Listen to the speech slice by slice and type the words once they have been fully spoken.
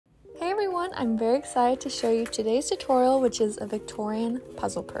everyone, I'm very excited to show you today's tutorial, which is a Victorian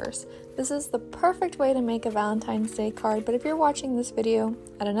puzzle purse. This is the perfect way to make a Valentine's Day card, but if you're watching this video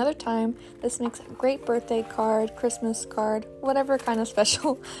at another time, this makes a great birthday card, Christmas card, whatever kind of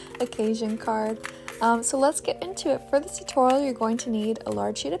special occasion card. So let's get into it. For this tutorial, you're going to need a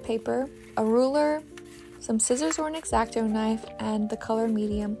large sheet of paper, a ruler, some scissors or an X-Acto knife, and the color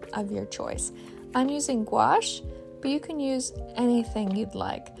medium of your choice. I'm using gouache, but you can use anything you'd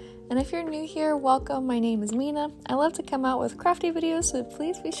like. And if you're new here, welcome. My name is Mina. I love to come out with crafty videos, so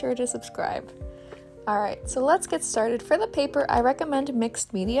please be sure to subscribe. Alright, so let's get started. For the paper, I recommend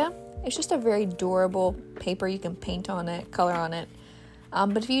mixed media. It's just a very durable paper. You can paint on it, color on it.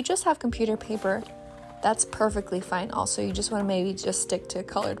 But if you just have computer paper, that's perfectly fine also. You just want to maybe just stick to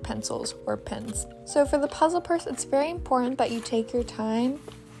colored pencils or pens. So for the puzzle purse, it's very important that you take your time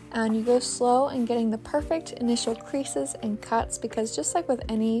and you go slow in getting the perfect initial creases and cuts, because just like with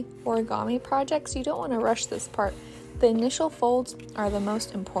any origami projects, you don't want to rush this part. The initial folds are the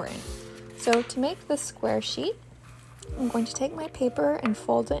most important. So to make this square sheet, I'm going to take my paper and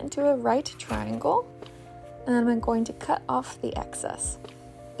fold it into a right triangle, and then I'm going to cut off the excess.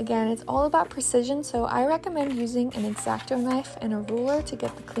 Again, it's all about precision, so I recommend using an X-Acto knife and a ruler to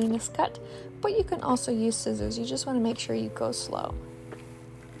get the cleanest cut, but you can also use scissors. You just want to make sure you go slow.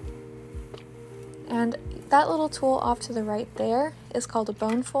 And that little tool off to the right there is called a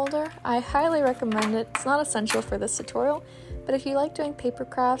bone folder. I highly recommend it. It's not essential for this tutorial, but if you like doing paper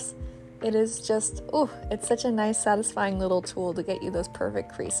crafts, it is just, it's such a nice, satisfying little tool to get you those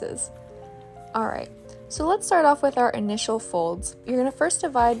perfect creases. Alright, so let's start off with our initial folds. You're going to first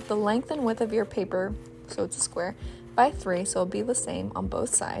divide the length and width of your paper, so it's a square, by 3, so it'll be the same on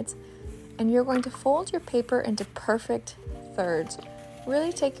both sides. And you're going to fold your paper into perfect thirds.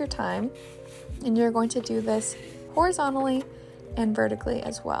 Really take your time. And you're going to do this horizontally and vertically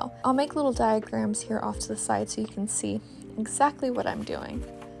as well. I'll make little diagrams here off to the side so you can see exactly what I'm doing.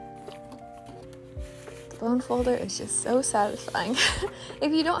 The bone folder is just so satisfying.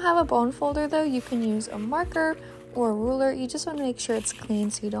 If you don't have a bone folder though, you can use a marker or a ruler. You just want to make sure it's clean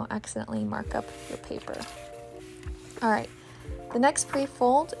so you don't accidentally mark up your paper. Alright, the next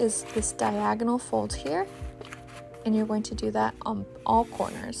pre-fold is this diagonal fold here, and you're going to do that on all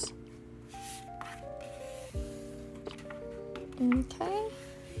corners. Okay.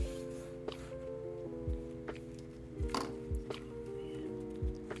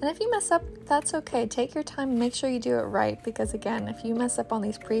 And if you mess up, that's okay. Take your time and make sure you do it right, because again, if you mess up on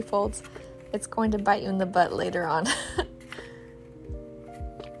these pre-folds, it's going to bite you in the butt later on.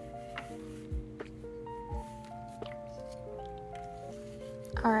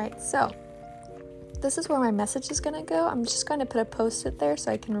 Alright, so this is where my message is going to go. I'm just going to put a post-it there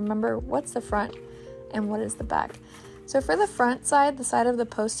so I can remember what's the front and what is the back. So for the front side, the side of the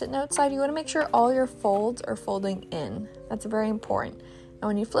post-it note side, you want to make sure all your folds are folding in. That's very important. And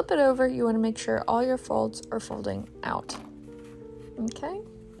when you flip it over, you want to make sure all your folds are folding out. Okay,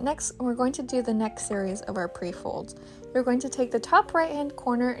 next we're going to do the next series of our pre-folds. You're going to take the top right-hand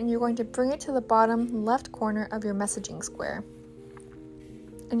corner and you're going to bring it to the bottom left corner of your messaging square.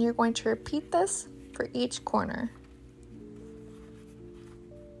 And you're going to repeat this for each corner.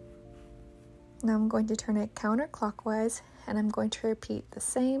 Now I'm going to turn it counterclockwise and I'm going to repeat the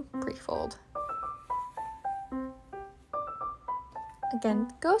same pre-fold. Again,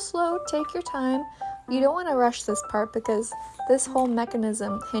 go slow, take your time. You don't want to rush this part because this whole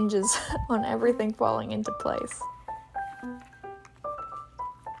mechanism hinges on everything falling into place.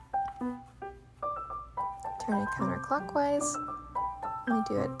 Turn it counterclockwise. Let me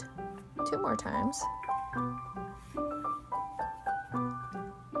do it 2 more times.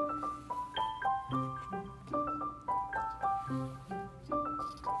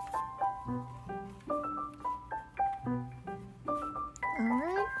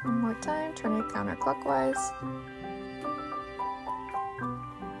 Alright, one more time, turn it counterclockwise.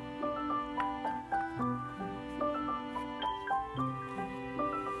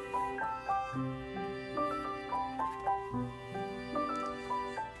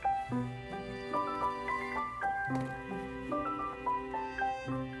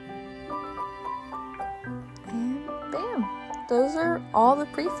 And bam! Those are all the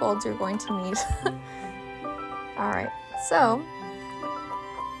pre-folds you're going to need. Alright, so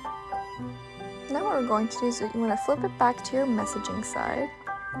now what we're going to do is you want to flip it back to your messaging side.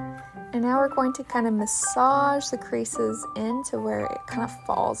 And now we're going to kind of massage the creases into where it kind of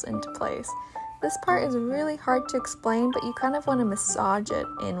falls into place. This part is really hard to explain, but you kind of want to massage it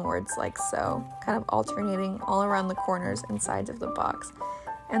inwards like so, kind of alternating all around the corners and sides of the box.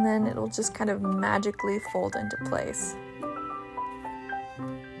 And then it'll just kind of magically fold into place.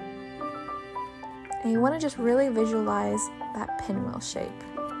 And you want to just really visualize that pinwheel shape.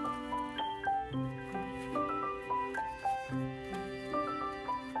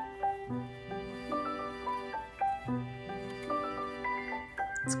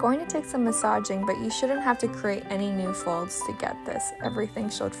 It's going to take some massaging, but you shouldn't have to create any new folds to get this. Everything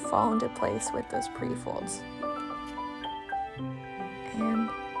should fall into place with those pre-folds. And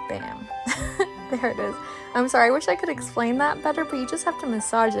bam. There it is. I'm sorry, I wish I could explain that better, but you just have to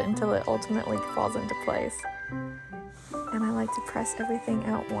massage it until it ultimately falls into place. And I like to press everything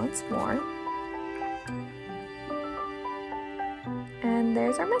out once more. And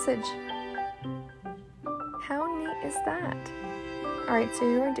there's our message. How neat is that? Alright, so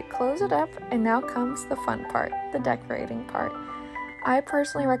you're going to close it up, and now comes the fun part, the decorating part. I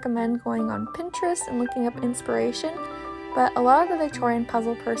personally recommend going on Pinterest and looking up inspiration, but a lot of the Victorian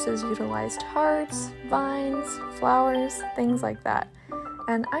puzzle purses utilized hearts, vines, flowers, things like that.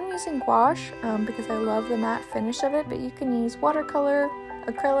 And I'm using gouache because I love the matte finish of it, but you can use watercolor,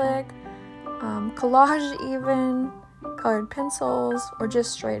 acrylic, collage even, colored pencils, or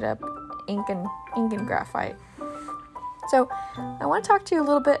just straight up ink and graphite. So I want to talk to you a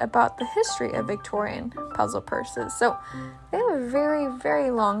little bit about the history of Victorian puzzle purses. So they have a very,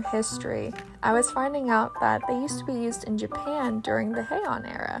 very long history. I was finding out that they used to be used in Japan during the Heian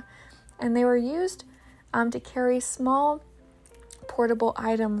era, and they were used to carry small portable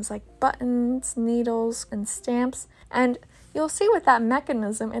items like buttons, needles, and stamps. And you'll see with that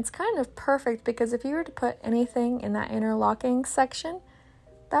mechanism, it's kind of perfect because if you were to put anything in that interlocking section,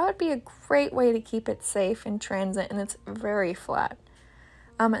 that would be a great way to keep it safe in transit, and it's very flat.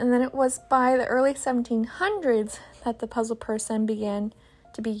 And then it was by the early 1700s that the puzzle purse then began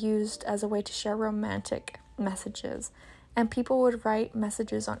to be used as a way to share romantic messages. And people would write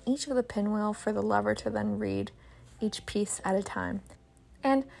messages on each of the pinwheel for the lover to then read each piece at a time.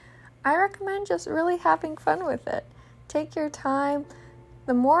 And I recommend just really having fun with it. Take your time.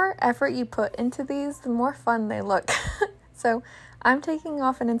 The more effort you put into these, the more fun they look. So I'm taking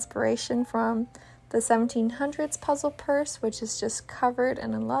off an inspiration from the 1700s puzzle purse, which is just covered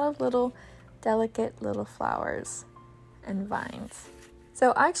in a lot of little delicate little flowers and vines.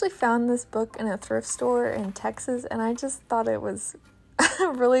 So I actually found this book in a thrift store in Texas, and I just thought it was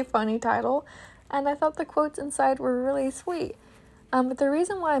a really funny title, and I thought the quotes inside were really sweet. But the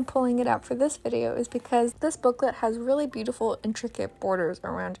reason why I'm pulling it out for this video is because this booklet has really beautiful, intricate borders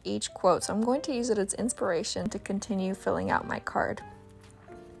around each quote, so I'm going to use it as inspiration to continue filling out my card.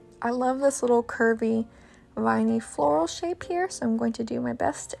 I love this little curvy, viney floral shape here, so I'm going to do my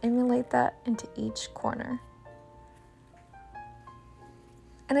best to emulate that into each corner.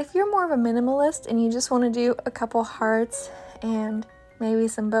 And if you're more of a minimalist and you just want to do a couple hearts and maybe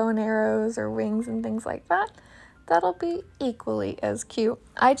some bow and arrows or wings and things like that, that'll be equally as cute.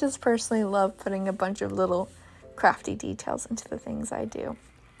 I just personally love putting a bunch of little crafty details into the things I do.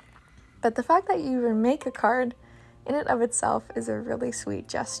 But the fact that you even make a card in and of itself is a really sweet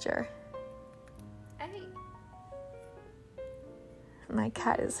gesture. Hey. My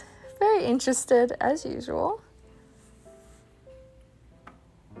cat is very interested as usual.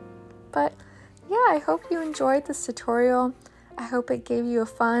 But yeah, I hope you enjoyed this tutorial. I hope it gave you a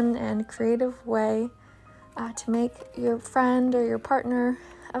fun and creative way to make your friend or your partner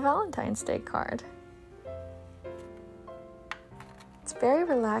a Valentine's Day card. It's very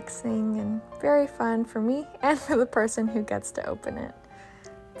relaxing and very fun for me and for the person who gets to open it.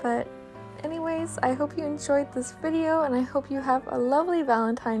 But anyways, I hope you enjoyed this video, and I hope you have a lovely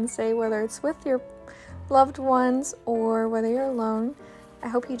Valentine's Day, whether it's with your loved ones or whether you're alone. I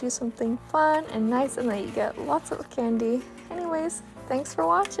hope you do something fun and nice and that you get lots of candy. Anyways, thanks for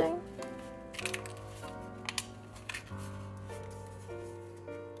watching.